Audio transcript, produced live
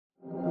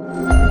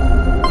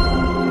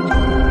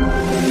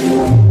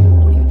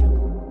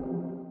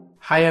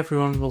Hi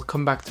everyone,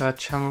 welcome back to our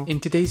channel.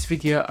 In today's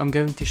video I'm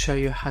going to show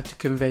you how to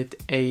convert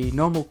a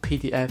normal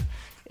PDF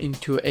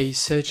into a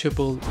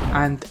searchable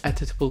and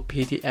editable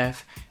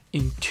PDF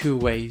in two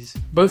ways.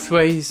 Both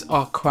ways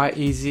are quite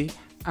easy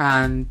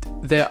and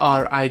they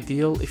are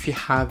ideal if you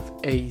have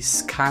a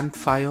scanned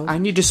file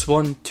and you just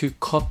want to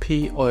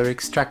copy or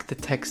extract the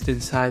text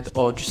inside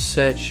or just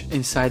search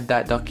inside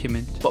that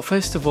document. But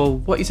first of all,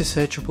 what is a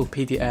searchable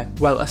PDF?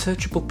 Well, a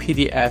searchable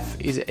PDF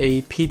is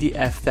a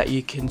PDF that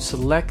you can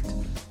select,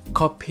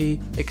 copy,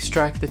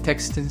 extract the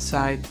text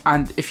inside,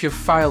 and if your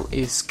file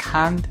is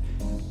scanned,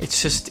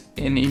 it's just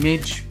an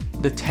image.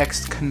 The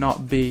text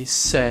cannot be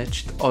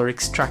searched or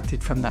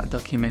extracted from that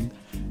document.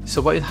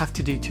 So what you have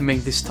to do to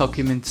make this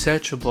document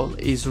searchable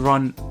is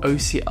run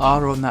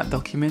OCR on that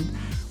document,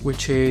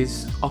 which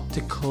is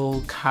optical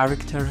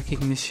character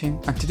recognition.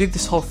 And to do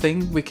this whole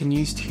thing, we can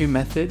use two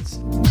methods.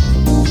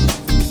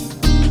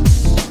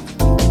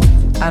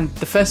 And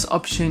the first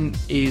option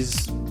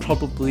is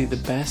probably the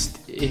best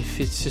if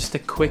it's just a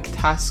quick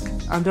task,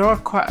 and there are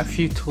quite a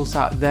few tools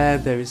out there.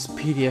 There is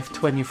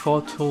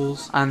PDF24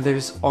 tools and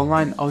there's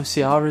online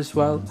OCR as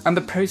well, and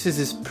the process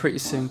is pretty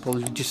simple.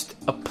 You just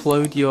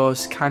upload your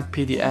scanned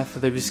PDF,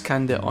 whether you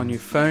scanned it on your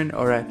phone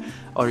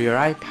or your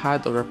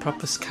iPad or a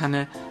proper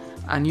scanner,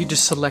 and you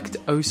just select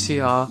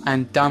OCR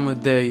and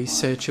download the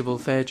searchable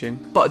version.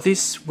 But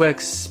this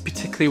works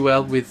particularly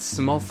well with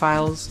small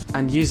files,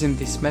 and using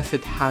this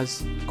method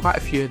has quite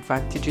a few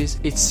advantages.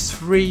 It's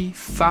free,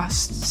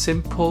 fast,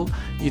 simple.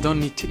 You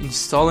don't need to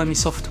install any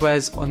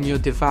softwares on your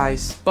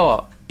device,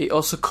 but it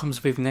also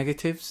comes with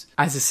negatives.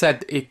 As I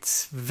said,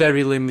 it's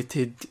very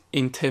limited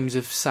in terms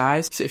of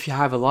size. So if you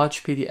have a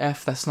large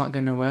PDF, that's not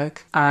going to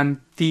work. And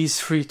these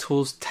free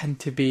tools tend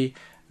to be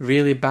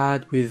really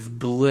bad with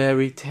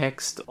blurry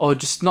text or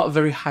just not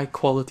very high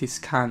quality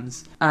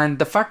scans. And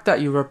the fact that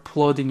you're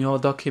uploading your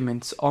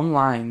documents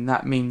online,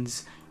 that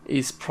means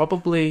is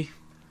probably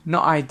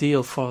not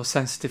ideal for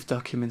sensitive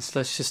documents.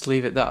 Let's just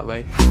leave it that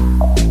way.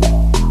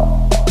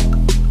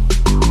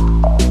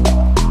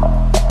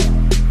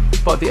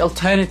 But the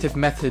alternative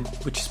method,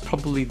 which is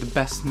probably the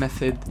best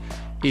method,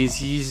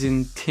 is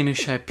using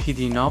Tenorshare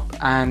PDNob,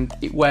 and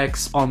it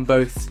works on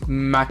both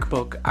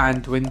MacBook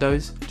and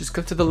Windows. Just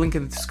go to the link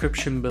in the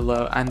description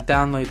below and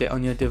download it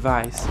on your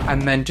device,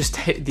 and then just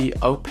hit the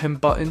open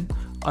button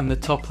on the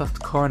top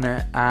left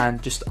corner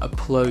and just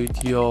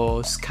upload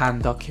your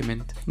scanned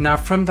document. Now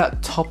from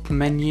that top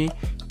menu,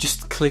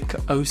 just click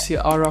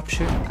OCR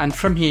option, and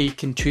from here you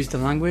can choose the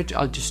language.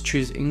 I'll just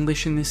choose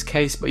English in this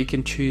case, but you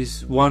can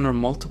choose one or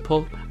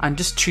multiple, and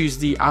just choose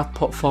the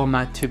output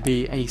format to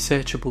be a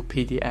searchable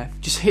PDF.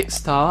 Just hit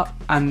start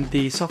and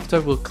the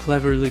software will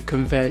cleverly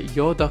convert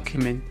your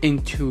document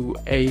into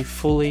a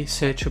fully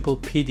searchable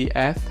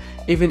PDF,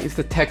 even if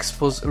the text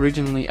was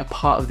originally a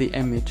part of the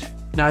image.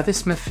 Now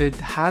this method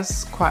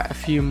has quite a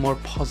few more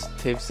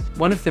positives,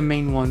 one of the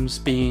main ones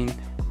being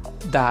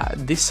that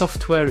this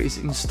software is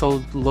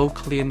installed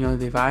locally on your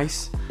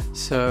device,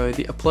 so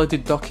the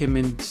uploaded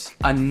documents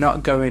are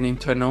not going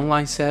into an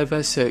online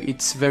server, so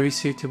it's very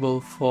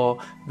suitable for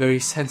very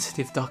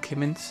sensitive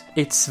documents.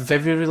 It's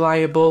very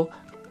reliable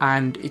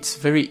and it's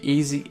very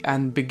easy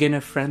and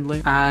beginner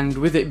friendly, and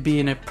with it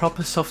being a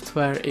proper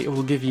software, it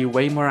will give you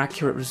way more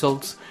accurate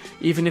results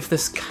even if the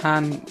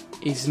scan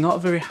is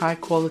not very high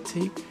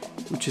quality,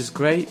 which is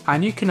great.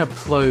 And you can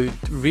upload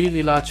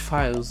really large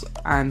files,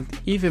 and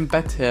even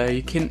better,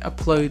 you can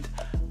upload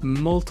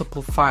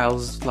multiple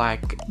files,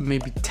 like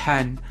maybe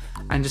 10,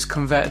 and just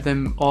convert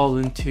them all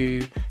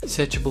into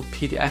searchable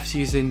PDFs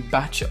using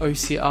batch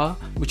OCR,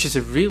 which is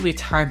a really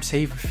time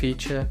saver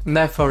feature, and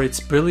therefore it's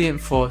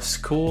brilliant for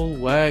school,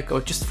 work,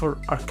 or just for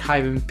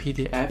archiving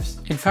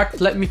PDFs. In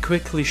fact, let me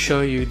quickly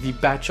show you the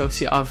batch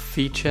OCR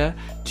feature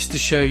just to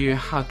show you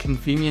how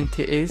convenient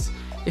it is.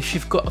 If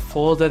you've got a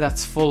folder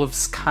that's full of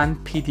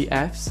scanned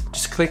PDFs,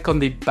 just click on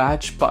the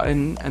batch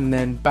button and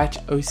then batch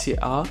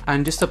OCR,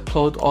 and just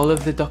upload all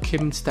of the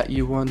documents that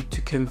you want to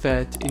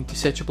convert into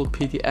searchable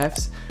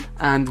PDFs,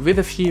 and with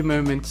a few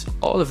moments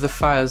all of the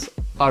files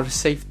are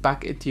saved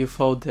back into your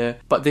folder,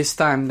 but this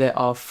time they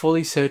are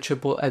fully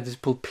searchable,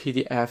 editable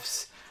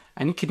PDFs.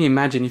 And you can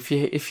imagine,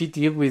 if you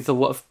deal with a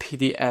lot of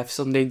PDFs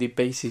on a daily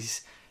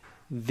basis,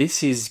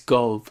 this is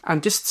gold.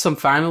 And just some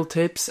final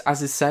tips.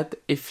 As I said,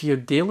 if you're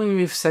dealing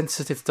with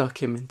sensitive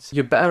documents,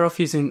 you're better off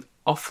using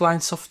offline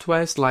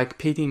softwares like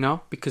PDNob,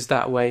 because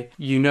that way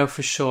you know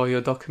for sure your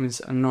documents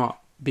are not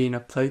being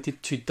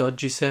uploaded to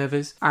dodgy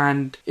servers.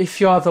 And if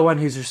you are the one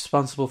who's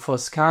responsible for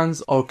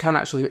scans or can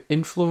actually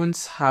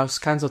influence how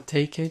scans are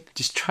taken,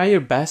 just try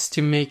your best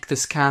to make the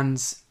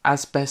scans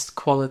as best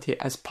quality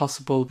as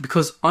possible,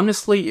 because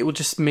honestly it will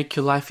just make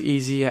your life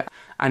easier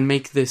and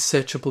make the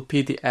searchable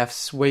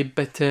PDFs way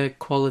better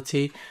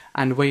quality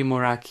and way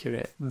more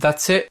accurate.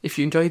 That's it. If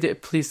you enjoyed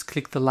it, please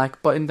click the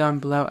like button down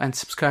below and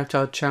subscribe to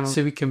our channel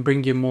so we can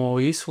bring you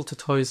more useful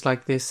tutorials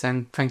like this,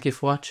 and thank you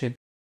for watching.